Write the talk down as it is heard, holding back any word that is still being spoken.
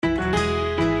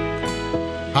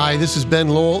Hi, this is Ben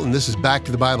Lowell, and this is Back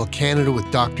to the Bible Canada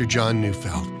with Dr. John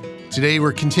Neufeld. Today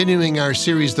we're continuing our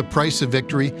series, The Price of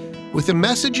Victory, with a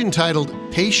message entitled,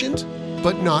 Patient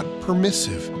but Not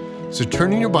Permissive. So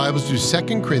turn in your Bibles to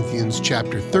 2 Corinthians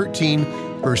chapter 13,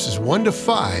 verses 1 to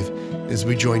 5, as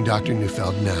we join Dr.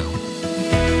 Neufeld now.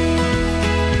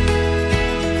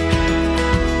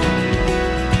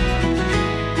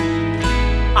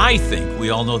 I think we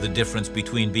all know the difference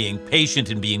between being patient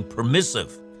and being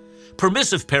permissive.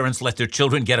 Permissive parents let their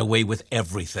children get away with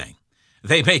everything.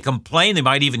 They may complain, they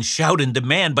might even shout and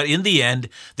demand, but in the end,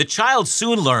 the child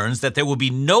soon learns that there will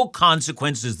be no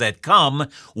consequences that come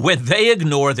when they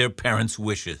ignore their parents'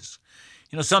 wishes.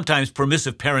 Sometimes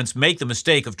permissive parents make the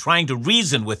mistake of trying to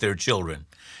reason with their children.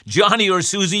 Johnny or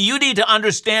Susie, you need to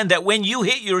understand that when you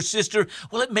hit your sister,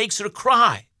 it makes her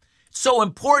cry. It's so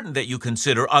important that you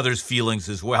consider others' feelings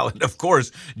as well. And of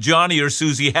course, Johnny or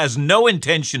Susie has no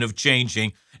intention of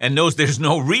changing and knows there's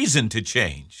no reason to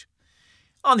change.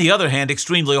 On the other hand,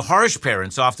 extremely harsh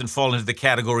parents often fall into the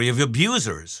category of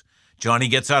abusers. Johnny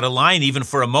gets out of line even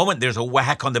for a moment, there's a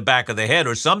whack on the back of the head,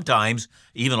 or sometimes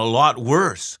even a lot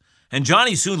worse. And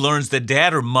Johnny soon learns that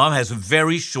dad or mom has a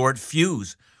very short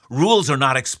fuse. Rules are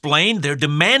not explained, they're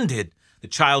demanded. The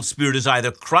child's spirit is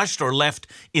either crushed or left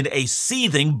in a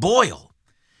seething boil.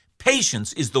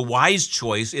 Patience is the wise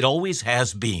choice it always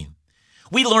has been.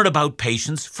 We learn about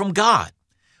patience from God.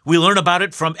 We learn about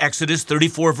it from Exodus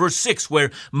 34, verse 6,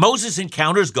 where Moses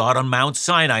encounters God on Mount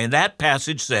Sinai, and that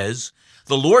passage says,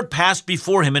 "The Lord passed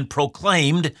before him and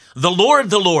proclaimed, 'The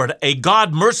Lord, a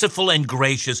God merciful and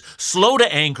gracious, slow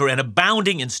to anger and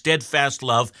abounding in steadfast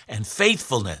love and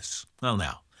faithfulness.'" Well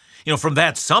now, from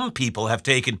that some people have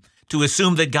taken to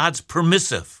assume that God's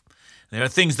permissive. There are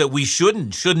things that we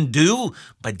shouldn't do,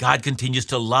 but God continues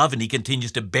to love and he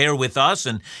continues to bear with us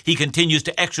and he continues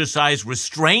to exercise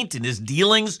restraint in his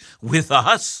dealings with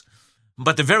us.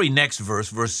 But the very next verse,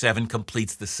 verse 7,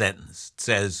 completes the sentence. It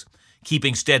says,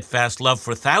 "Keeping steadfast love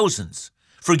for thousands,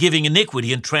 forgiving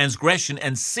iniquity and transgression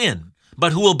and sin,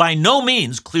 but who will by no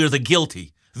means clear the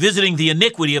guilty, visiting the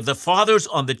iniquity of the fathers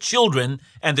on the children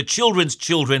and the children's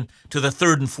children to the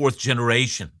third and fourth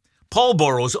generation." Paul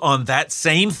borrows on that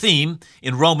same theme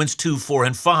in Romans 2, 4,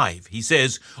 and 5. He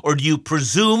says, "Or do you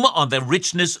presume on the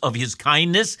richness of his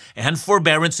kindness and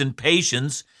forbearance and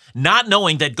patience, not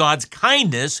knowing that God's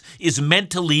kindness is meant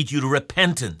to lead you to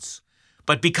repentance?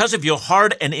 But because of your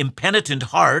hard and impenitent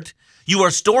heart, you are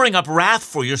storing up wrath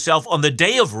for yourself on the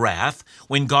day of wrath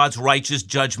when God's righteous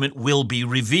judgment will be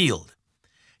revealed."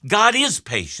 God is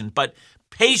patient, but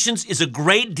patience is a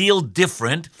great deal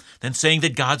different than saying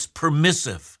that God's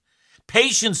permissive.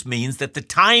 Patience means that the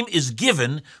time is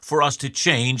given for us to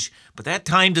change, but that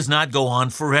time does not go on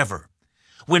forever.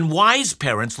 When wise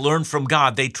parents learn from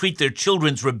God, they treat their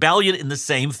children's rebellion in the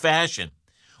same fashion.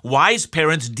 Wise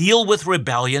parents deal with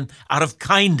rebellion out of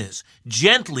kindness,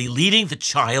 gently leading the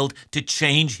child to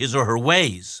change his or her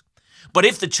ways. But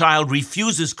if the child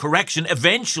refuses correction,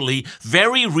 eventually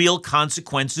very real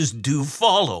consequences do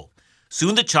follow.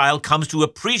 Soon the child comes to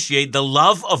appreciate the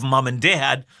love of mom and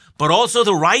dad, but also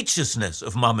the righteousness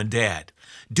of mom and dad.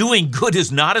 Doing good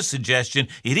is not a suggestion,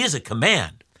 it is a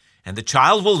command. And the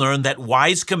child will learn that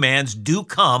wise commands do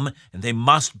come and they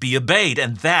must be obeyed.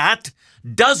 And that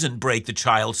doesn't break the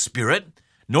child's spirit,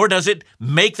 nor does it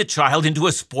make the child into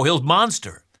a spoiled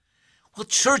monster. Well,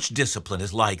 church discipline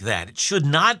is like that. It should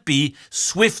not be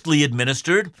swiftly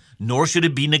administered, nor should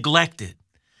it be neglected.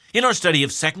 In our study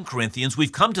of 2 Corinthians,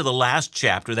 we've come to the last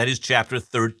chapter, that is chapter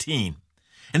 13.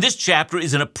 And this chapter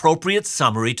is an appropriate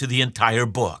summary to the entire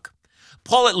book.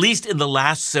 Paul, at least in the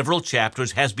last several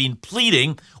chapters, has been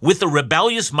pleading with the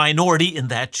rebellious minority in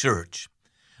that church.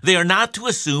 They are not to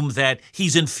assume that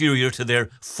he's inferior to their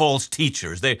false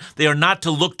teachers. They are not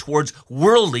to look towards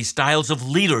worldly styles of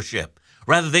leadership.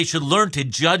 Rather, they should learn to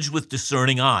judge with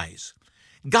discerning eyes.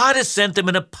 God has sent them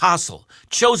an apostle,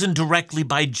 chosen directly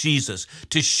by Jesus,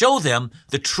 to show them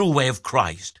the true way of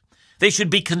Christ. They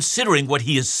should be considering what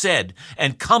he has said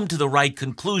and come to the right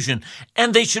conclusion,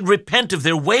 and they should repent of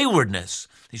their waywardness.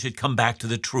 They should come back to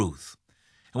the truth.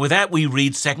 And with that, we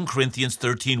read 2 Corinthians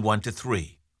 13,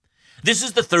 1-3. "This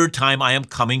is the third time I am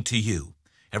coming to you.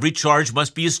 Every charge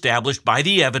must be established by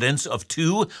the evidence of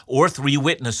 2 or 3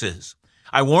 witnesses.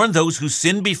 I warned those who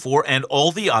sinned before and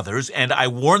all the others, and I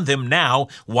warn them now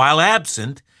while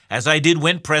absent, as I did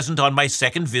when present on my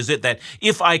second visit, that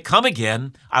if I come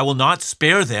again, I will not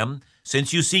spare them,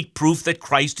 since you seek proof that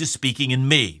Christ is speaking in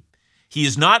me. He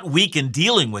is not weak in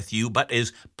dealing with you, but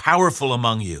is powerful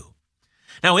among you."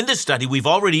 Now, in this study, we've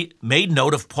already made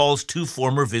note of Paul's 2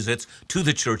 former visits to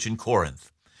the church in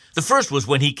Corinth. The first was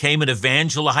when he came and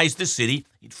evangelized the city.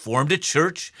 He'd formed a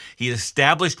church. He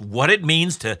established what it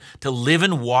means to live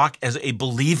and walk as a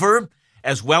believer,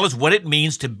 as well as what it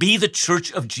means to be the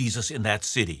church of Jesus in that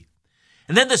city.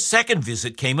 And then the second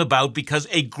visit came about because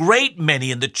a great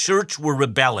many in the church were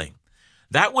rebelling.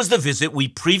 That was the visit we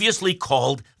previously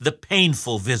called the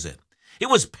painful visit. It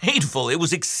was painful. It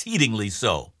was exceedingly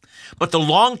so. But the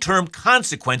long-term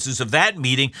consequences of that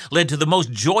meeting led to the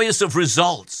most joyous of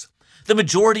results. The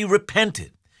majority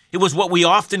repented. It was what we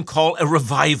often call a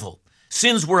revival.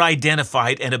 Sins were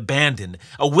identified and abandoned.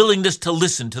 A willingness to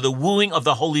listen to the wooing of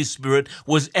the Holy Spirit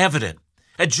was evident.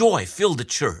 A joy filled the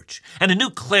church, and a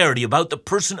new clarity about the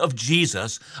person of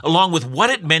Jesus, along with what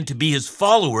it meant to be his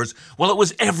followers, well, it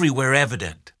was everywhere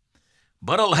evident.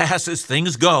 But alas, as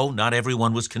things go, not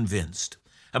everyone was convinced.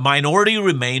 A minority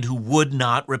remained who would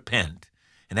not repent.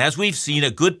 And as we've seen,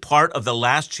 a good part of the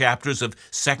last chapters of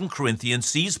 2 Corinthians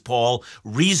sees Paul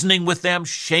reasoning with them,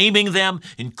 shaming them,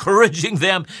 encouraging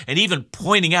them, and even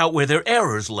pointing out where their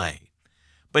errors lay.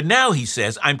 But now he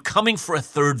says, I'm coming for a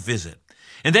third visit.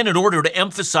 And then in order to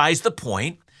emphasize the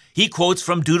point, he quotes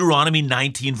from Deuteronomy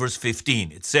 19, verse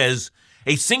 15. It says,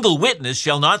 a single witness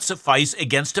shall not suffice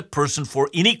against a person for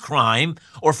any crime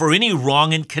or for any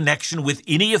wrong in connection with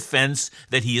any offense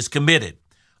that he has committed.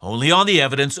 Only on the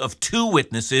evidence of 2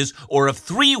 witnesses or of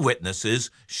 3 witnesses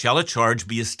shall a charge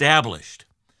be established.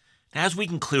 As we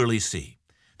can clearly see,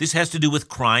 this has to do with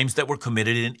crimes that were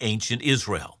committed in ancient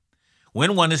Israel.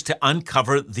 When one is to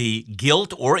uncover the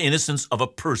guilt or innocence of a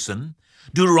person,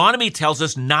 Deuteronomy tells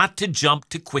us not to jump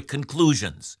to quick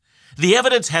conclusions. The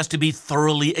evidence has to be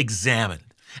thoroughly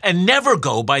examined and never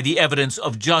go by the evidence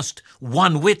of just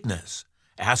one witness.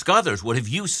 Ask others, what have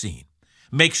you seen?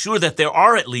 Make sure that there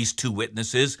are at least 2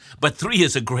 witnesses, but 3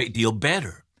 is a great deal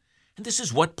better. And this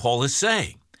is what Paul is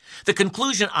saying. The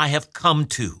conclusion I have come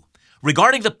to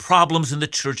regarding the problems in the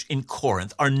church in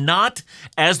Corinth are not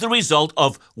as the result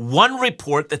of one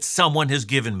report that someone has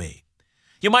given me.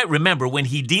 You might remember when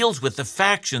he deals with the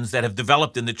factions that have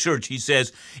developed in the church, he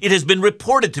says, it has been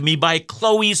reported to me by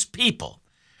Chloe's people.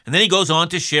 And then he goes on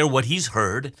to share what he's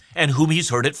heard and whom he's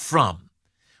heard it from.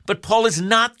 But Paul is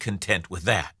not content with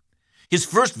that. His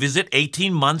first visit,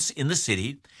 18 months in the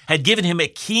city, had given him a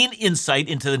keen insight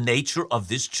into the nature of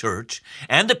this church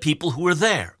and the people who were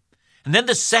there. And then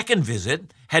the second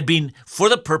visit had been for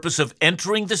the purpose of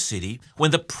entering the city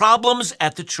when the problems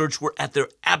at the church were at their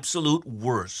absolute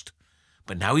worst.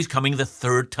 But now he's coming the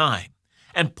third time.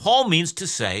 And Paul means to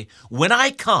say, when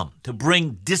I come to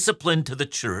bring discipline to the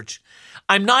church,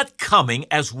 I'm not coming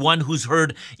as one who's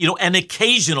heard, an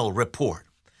occasional report.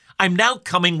 I'm now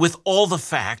coming with all the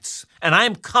facts, and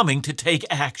I'm coming to take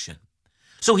action.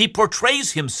 So he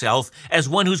portrays himself as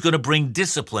one who's going to bring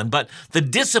discipline, but the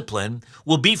discipline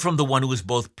will be from the one who is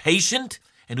both patient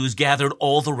and who's gathered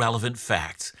all the relevant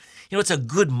facts. It's a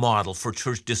good model for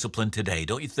church discipline today,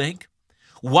 don't you think?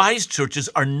 Wise churches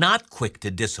are not quick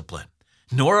to discipline,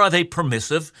 nor are they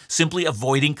permissive, simply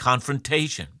avoiding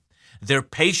confrontation. They're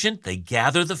patient, they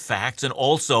gather the facts, and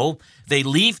also they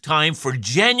leave time for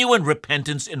genuine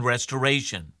repentance and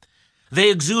restoration.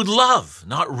 They exude love,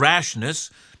 not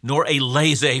rashness, nor a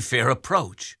laissez-faire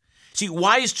approach. See,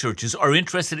 wise churches are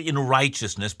interested in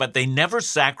righteousness, but they never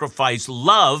sacrifice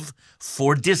love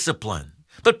for discipline.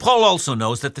 But Paul also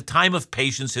knows that the time of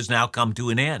patience has now come to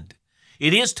an end.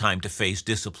 It is time to face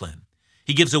discipline.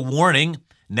 He gives a warning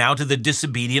now to the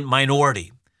disobedient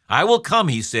minority. I will come,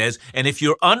 he says, and if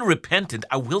you're unrepentant,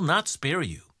 I will not spare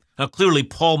you. Now, clearly,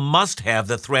 Paul must have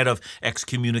the threat of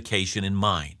excommunication in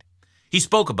mind. He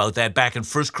spoke about that back in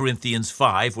 1 Corinthians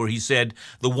 5, where he said,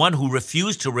 the one who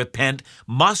refused to repent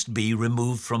must be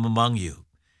removed from among you.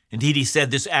 Indeed, he said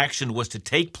this action was to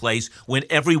take place when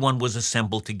everyone was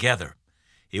assembled together.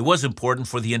 It was important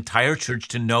for the entire church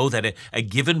to know that a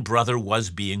given brother was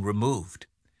being removed.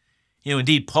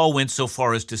 Indeed, Paul went so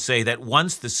far as to say that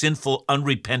once the sinful,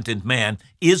 unrepentant man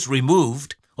is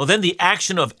removed, well, then the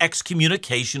action of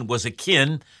excommunication was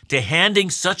akin to handing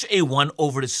such a one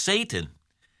over to Satan.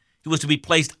 He was to be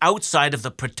placed outside of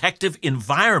the protective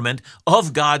environment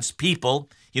of God's people,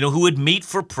 who would meet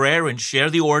for prayer and share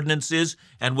the ordinances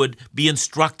and would be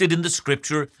instructed in the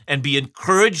scripture and be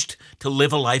encouraged to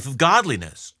live a life of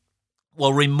godliness.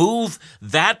 Well, remove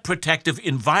that protective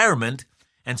environment,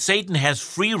 and Satan has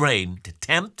free rein to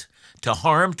tempt, to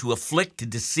harm, to afflict, to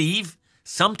deceive,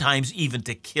 sometimes even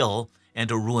to kill and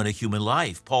to ruin a human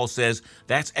life. Paul says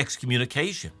that's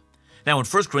excommunication. Now, in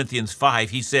 1 Corinthians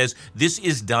 5, he says this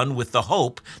is done with the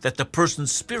hope that the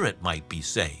person's spirit might be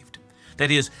saved. That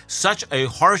is, such a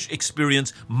harsh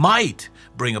experience might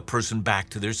bring a person back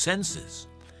to their senses.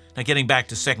 Now, getting back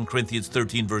to 2 Corinthians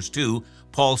 13, verse 2,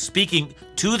 Paul, speaking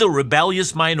to the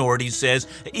rebellious minority, says,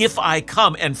 "If I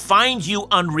come and find you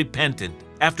unrepentant,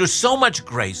 after so much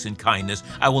grace and kindness,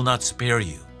 I will not spare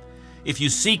you." If you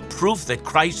seek proof that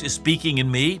Christ is speaking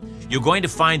in me, you're going to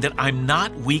find that I'm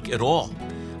not weak at all.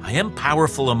 I am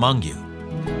powerful among you.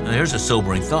 Now, there's a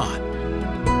sobering thought.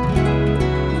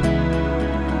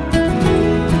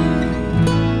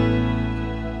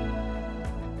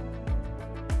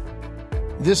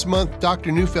 This month,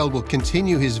 Dr. Neufeld will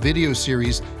continue his video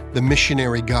series, The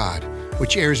Missionary God,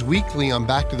 which airs weekly on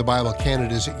Back to the Bible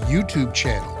Canada's YouTube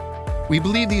channel. We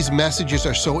believe these messages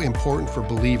are so important for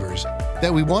believers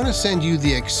that we want to send you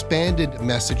the expanded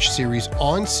message series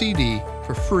on CD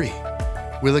for free.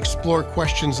 We'll explore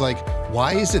questions like,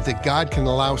 why is it that God can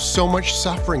allow so much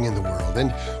suffering in the world?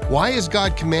 And why has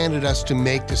God commanded us to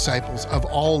make disciples of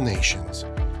all nations?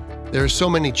 There are so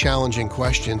many challenging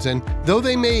questions, and though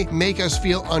they may make us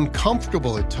feel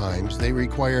uncomfortable at times, they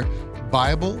require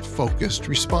Bible-focused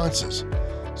responses.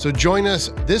 So join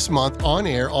us this month on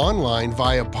air, online,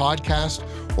 via podcast,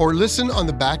 or listen on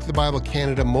the Back to the Bible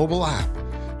Canada mobile app.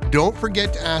 Don't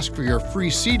forget to ask for your free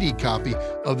CD copy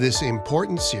of this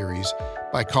important series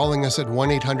by calling us at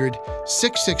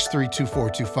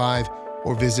 1-800-663-2425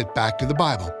 or visit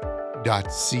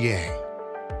backtothebible.ca.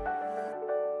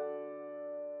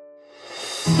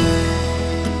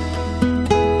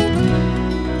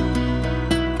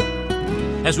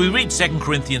 As we read 2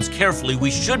 Corinthians carefully, we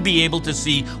should be able to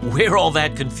see where all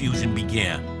that confusion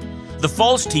began. The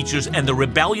false teachers and the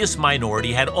rebellious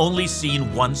minority had only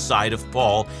seen one side of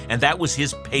Paul, and that was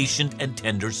his patient and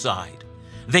tender side.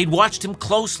 They'd watched him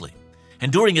closely,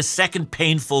 and during a second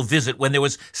painful visit, when there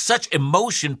was such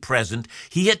emotion present,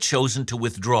 he had chosen to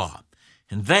withdraw.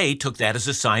 And they took that as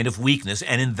a sign of weakness,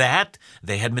 and in that,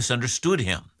 they had misunderstood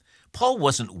him. Paul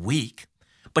wasn't weak,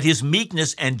 but his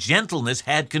meekness and gentleness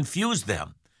had confused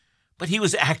them. But he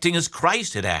was acting as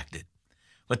Christ had acted.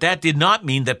 But that did not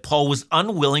mean that Paul was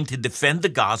unwilling to defend the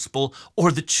gospel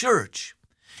or the church.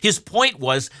 His point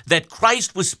was that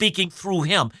Christ was speaking through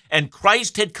him, and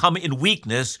Christ had come in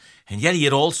weakness, and yet he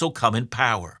had also come in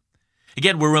power.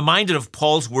 Again, we're reminded of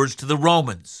Paul's words to the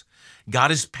Romans.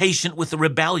 God is patient with the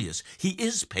rebellious. He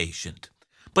is patient.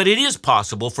 But it is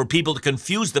possible for people to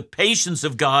confuse the patience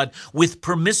of God with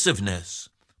permissiveness.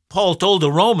 Paul told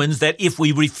the Romans that if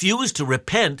we refuse to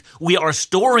repent, we are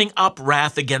storing up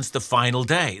wrath against the final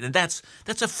day. And that's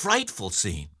a frightful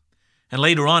scene. And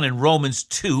later on in Romans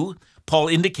 2, Paul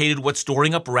indicated what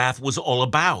storing up wrath was all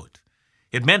about.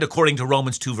 It meant, according to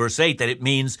Romans 2, verse 8, that it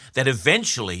means that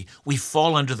eventually we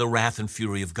fall under the wrath and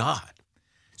fury of God.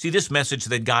 See, this message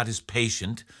that God is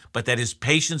patient, but that his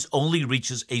patience only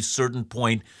reaches a certain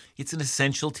point, it's an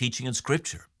essential teaching in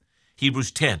Scripture.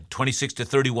 Hebrews 10,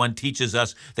 26-31 teaches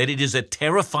us that it is a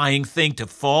terrifying thing to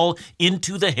fall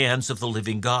into the hands of the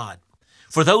living God.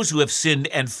 For those who have sinned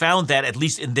and found that, at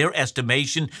least in their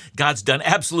estimation, God's done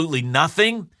absolutely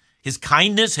nothing, his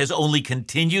kindness has only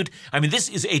continued. This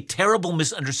is a terrible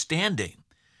misunderstanding.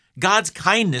 God's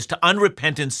kindness to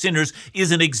unrepentant sinners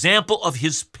is an example of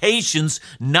his patience,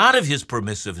 not of his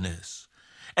permissiveness.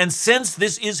 And since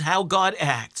this is how God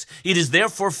acts, it is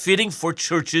therefore fitting for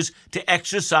churches to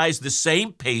exercise the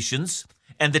same patience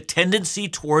and the tendency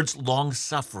towards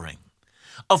long-suffering.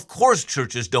 Of course,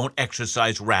 churches don't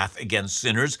exercise wrath against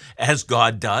sinners as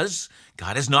God does.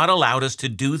 God has not allowed us to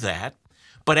do that.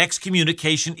 But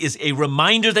excommunication is a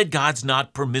reminder that God's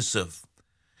not permissive.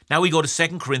 Now we go to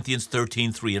 2 Corinthians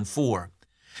 13, 3 and 4.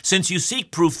 Since you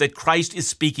seek proof that Christ is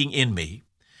speaking in me,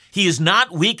 he is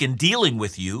not weak in dealing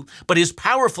with you, but is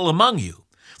powerful among you.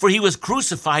 For he was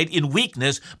crucified in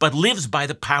weakness, but lives by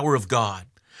the power of God.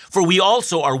 For we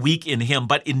also are weak in him,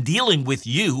 but in dealing with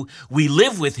you, we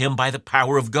live with him by the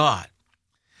power of God.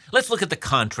 Let's look at the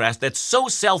contrast that's so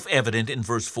self-evident in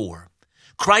verse 4.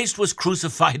 Christ was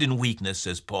crucified in weakness,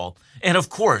 says Paul. And of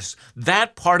course,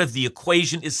 that part of the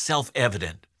equation is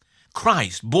self-evident.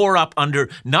 Christ bore up under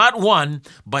not one,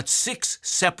 but 6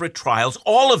 separate trials,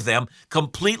 all of them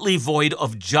completely void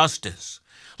of justice.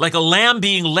 Like a lamb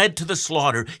being led to the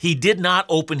slaughter, he did not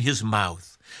open his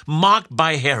mouth. Mocked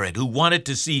by Herod, who wanted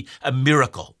to see a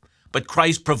miracle, but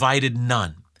Christ provided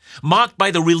none. Mocked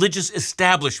by the religious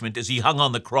establishment as he hung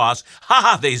on the cross.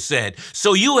 Ha, they said,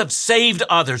 so you have saved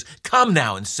others. Come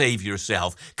now and save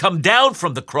yourself. Come down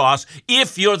from the cross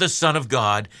if you're the Son of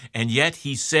God. And yet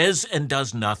he says and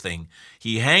does nothing.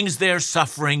 He hangs there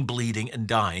suffering, bleeding, and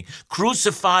dying,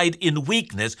 crucified in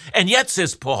weakness. And yet,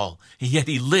 says Paul, yet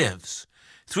he lives.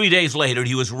 3 days later,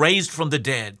 he was raised from the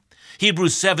dead.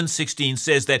 Hebrews 7:16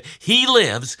 says that he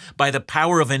lives by the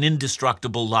power of an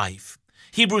indestructible life.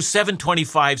 Hebrews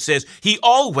 7:25 says he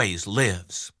always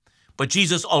lives. But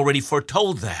Jesus already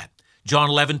foretold that. John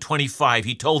 11:25,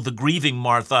 he told the grieving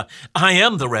Martha, I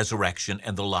am the resurrection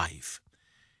and the life.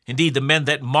 Indeed, the men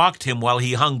that mocked him while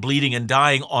he hung bleeding and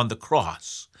dying on the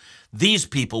cross, these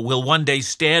people will one day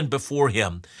stand before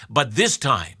him, but this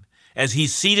time, as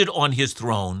he's seated on his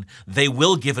throne, they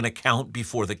will give an account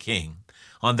before the King.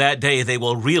 On that day, they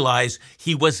will realize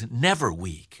he was never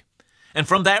weak. And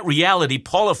from that reality,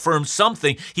 Paul affirms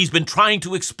something he's been trying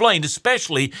to explain,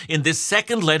 especially in this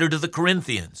second letter to the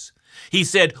Corinthians. He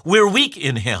said, we're weak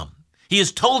in him. He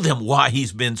has told them why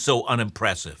he's been so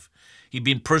unimpressive. He'd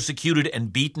been persecuted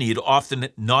and beaten. He had often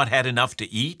not had enough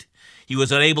to eat. He was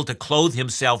unable to clothe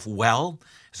himself well.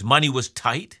 His money was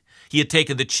tight. He had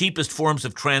taken the cheapest forms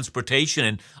of transportation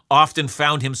and often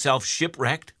found himself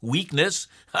shipwrecked. Weakness,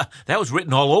 that was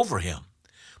written all over him.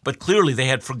 But clearly they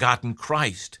had forgotten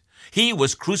Christ. He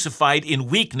was crucified in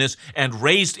weakness and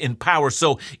raised in power.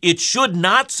 So it should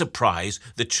not surprise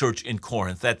the church in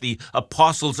Corinth that the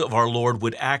apostles of our Lord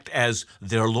would act as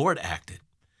their Lord acted.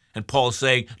 And Paul's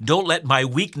saying, don't let my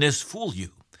weakness fool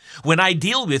you. When I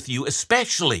deal with you,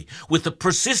 especially with the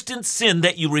persistent sin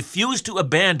that you refuse to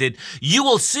abandon, you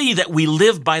will see that we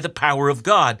live by the power of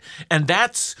God. And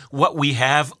that's what we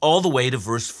have all the way to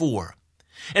verse 4.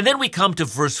 And then we come to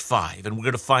verse 5, and we're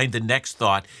going to find the next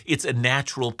thought. It's a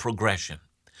natural progression.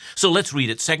 So let's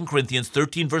read it. 2 Corinthians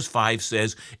 13, verse 5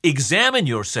 says, examine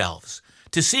yourselves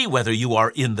to see whether you are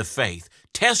in the faith.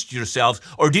 Test yourselves,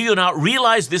 or do you not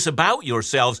realize this about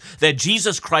yourselves, that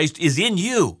Jesus Christ is in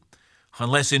you,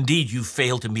 unless indeed you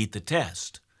fail to meet the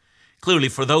test? Clearly,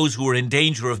 for those who are in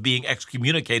danger of being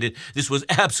excommunicated, this was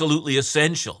absolutely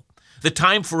essential. The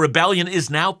time for rebellion is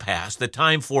now past. The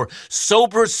time for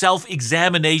sober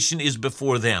self-examination is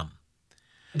before them.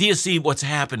 Do you see what's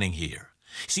happening here?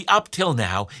 See, up till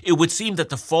now, it would seem that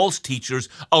the false teachers,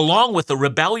 along with the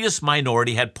rebellious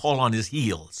minority, had Paul on his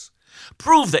heels.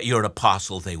 Prove that you're an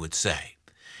apostle, they would say.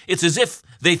 It's as if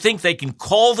they think they can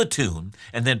call the tune,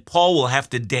 and then Paul will have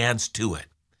to dance to it.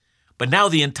 But now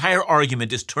the entire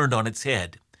argument is turned on its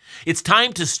head. It's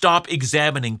time to stop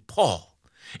examining Paul.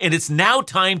 And it's now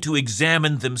time to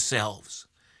examine themselves.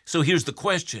 So here's the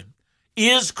question.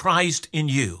 Is Christ in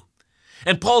you?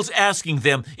 And Paul's asking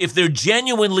them if they're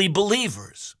genuinely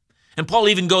believers. And Paul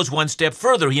even goes one step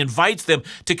further. He invites them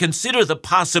to consider the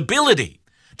possibility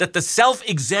that the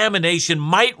self-examination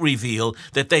might reveal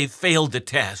that they've failed the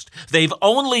test. They've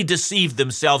only deceived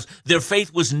themselves. Their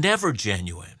faith was never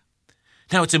genuine.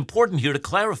 Now, it's important here to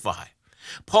clarify.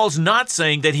 Paul's not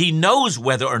saying that he knows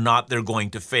whether or not they're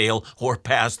going to fail or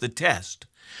pass the test,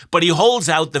 but he holds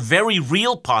out the very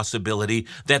real possibility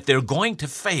that they're going to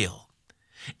fail.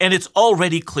 And it's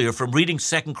already clear from reading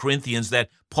 2 Corinthians that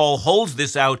Paul holds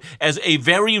this out as a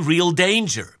very real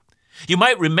danger. You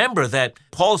might remember that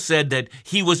Paul said that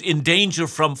he was in danger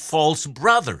from false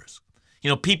brothers,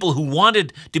 people who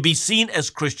wanted to be seen as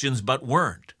Christians but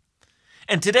weren't.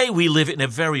 And today we live in a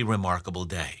very remarkable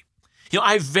day.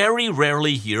 I very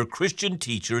rarely hear Christian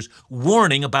teachers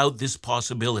warning about this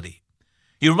possibility.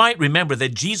 You might remember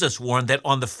that Jesus warned that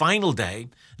on the final day,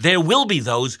 there will be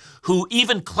those who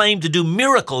even claim to do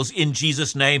miracles in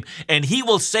Jesus' name, and he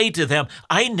will say to them,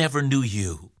 I never knew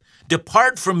you.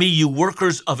 Depart from me, you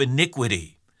workers of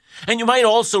iniquity. And you might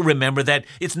also remember that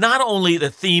it's not only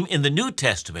the theme in the New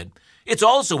Testament, it's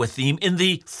also a theme in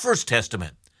the First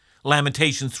Testament.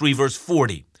 Lamentations 3, verse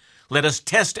 40. Let us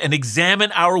test and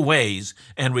examine our ways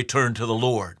and return to the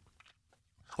Lord.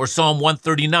 Or Psalm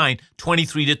 139,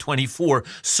 23 to 24.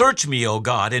 Search me, O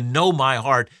God, and know my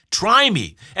heart. Try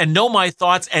me and know my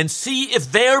thoughts, and see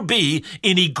if there be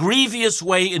any grievous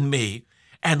way in me,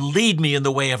 and lead me in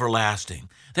the way everlasting.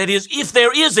 That is, if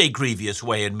there is a grievous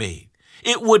way in me,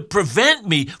 it would prevent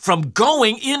me from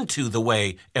going into the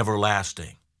way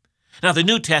everlasting. Now, the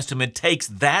New Testament takes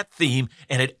that theme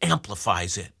and it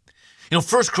amplifies it.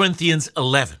 1 Corinthians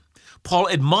 11, Paul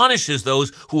admonishes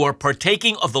those who are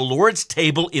partaking of the Lord's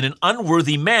table in an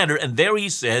unworthy manner, and there he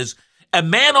says, a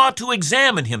man ought to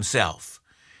examine himself.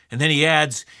 And then he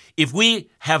adds, if we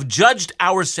have judged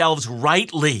ourselves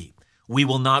rightly, we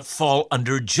will not fall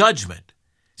under judgment.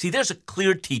 See, there's a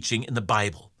clear teaching in the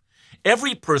Bible.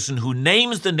 Every person who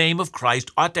names the name of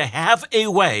Christ ought to have a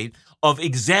way of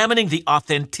examining the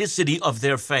authenticity of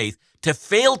their faith. To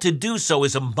fail to do so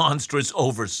is a monstrous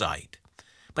oversight.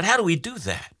 But how do we do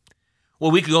that? Well,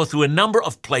 we could go through a number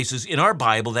of places in our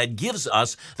Bible that gives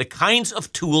us the kinds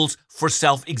of tools for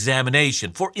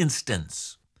self-examination. For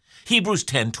instance, Hebrews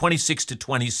 10, 26 to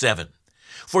 27.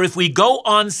 For if we go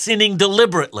on sinning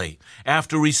deliberately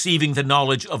after receiving the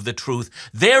knowledge of the truth,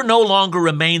 there no longer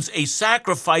remains a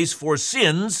sacrifice for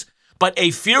sins, but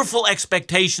a fearful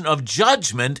expectation of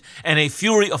judgment and a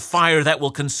fury of fire that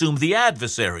will consume the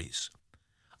adversaries.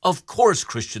 Of course,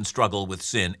 Christians struggle with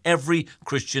sin. Every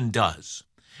Christian does.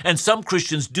 And some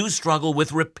Christians do struggle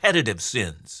with repetitive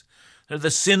sins. They're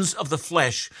the sins of the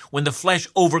flesh, when the flesh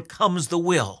overcomes the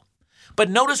will.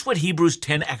 But notice what Hebrews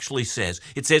 10 actually says.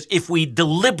 It says, if we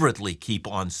deliberately keep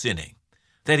on sinning,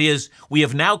 that is, we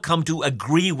have now come to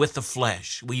agree with the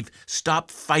flesh. We've stopped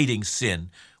fighting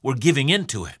sin. We're giving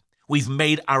into it. We've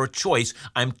made our choice.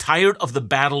 I'm tired of the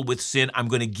battle with sin. I'm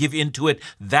going to give into it.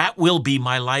 That will be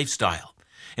my lifestyle.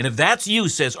 And if that's you,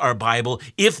 says our Bible,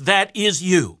 if that is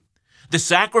you, the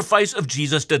sacrifice of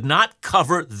Jesus did not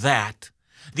cover that.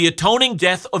 The atoning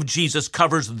death of Jesus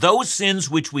covers those sins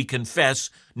which we confess,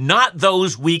 not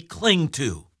those we cling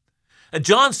to.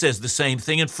 John says the same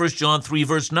thing in 1 John 3,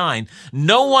 verse 9.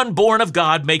 No one born of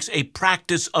God makes a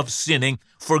practice of sinning,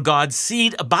 for God's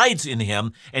seed abides in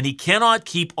him, and he cannot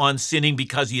keep on sinning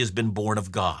because he has been born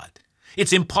of God.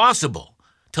 It's impossible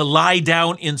to lie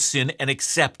down in sin and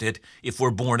accept it if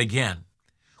we're born again.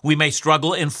 We may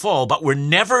struggle and fall, but we're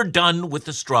never done with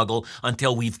the struggle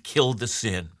until we've killed the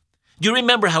sin. Do you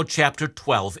remember how chapter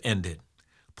 12 ended?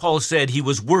 Paul said he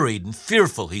was worried and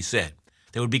fearful, he said.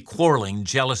 There would be quarreling,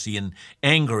 jealousy, and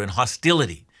anger and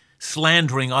hostility,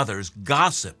 slandering others,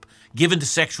 gossip, given to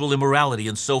sexual immorality,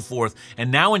 and so forth.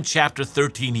 And now in chapter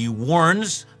 13, he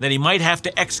warns that he might have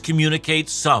to excommunicate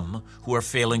some who are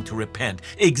failing to repent.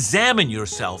 Examine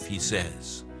yourself, he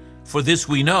says. For this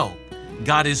we know,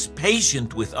 God is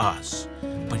patient with us,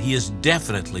 but he is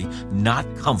definitely not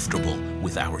comfortable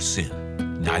with our sin.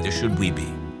 Neither should we be.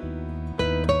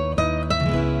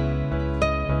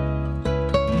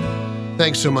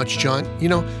 Thanks so much, John.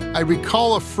 I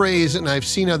recall a phrase, and I've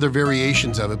seen other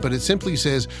variations of it, but it simply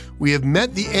says, we have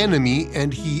met the enemy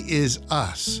and he is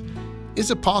us.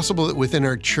 Is it possible that within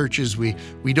our churches we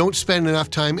don't spend enough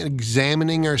time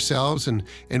examining ourselves and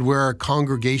where our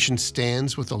congregation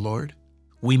stands with the Lord?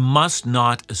 We must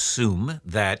not assume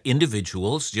that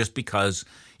individuals, just because,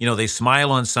 they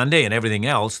smile on Sunday and everything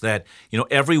else, that,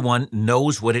 everyone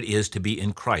knows what it is to be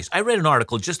in Christ. I read an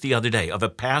article just the other day of a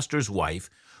pastor's wife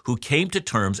who came to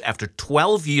terms after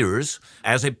 12 years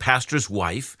as a pastor's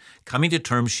wife, coming to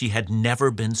terms she had never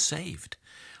been saved.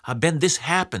 Ben, this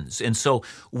happens. And so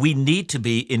we need to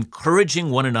be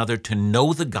encouraging one another to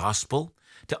know the gospel,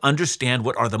 to understand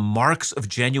what are the marks of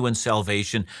genuine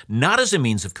salvation, not as a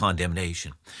means of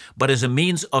condemnation, but as a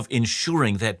means of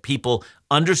ensuring that people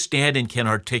understand and can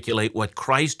articulate what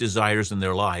Christ desires in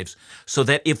their lives, so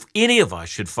that if any of us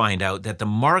should find out that the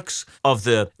marks of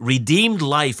the redeemed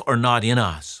life are not in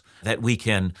us, that we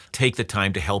can take the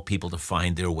time to help people to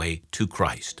find their way to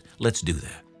Christ. Let's do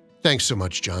that. Thanks so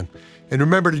much, John. And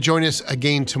remember to join us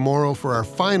again tomorrow for our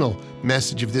final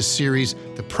message of this series,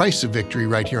 The Price of Victory,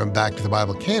 right here on Back to the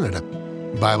Bible Canada.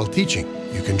 Bible teaching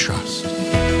you can trust.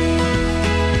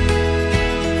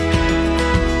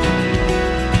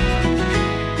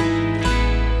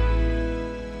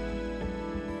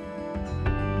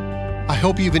 I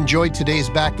hope you've enjoyed today's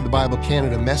Back to the Bible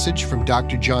Canada message from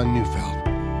Dr. John Neufeld.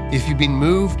 If you've been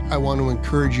moved, I want to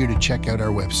encourage you to check out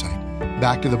our website,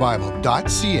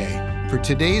 backtothebible.ca, for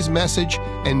today's message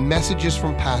and messages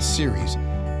from past series,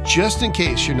 just in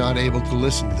case you're not able to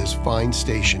listen to this fine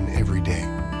station every day.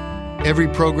 Every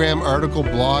program, article,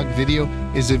 blog, video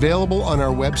is available on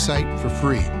our website for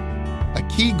free. A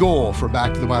key goal for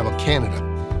Back to the Bible Canada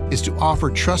is to offer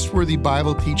trustworthy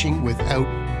Bible teaching without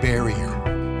barrier.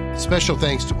 Special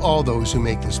thanks to all those who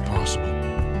make this possible.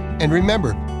 And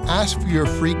remember, ask for your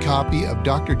free copy of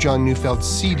Dr. John Neufeld's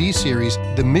CD series,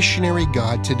 The Missionary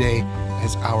God, today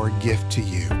as our gift to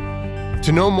you.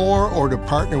 To know more or to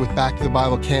partner with Back to the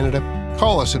Bible Canada,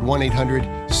 call us at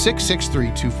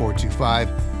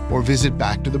 1-800-663-2425 or visit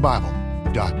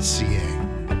backtothebible.ca.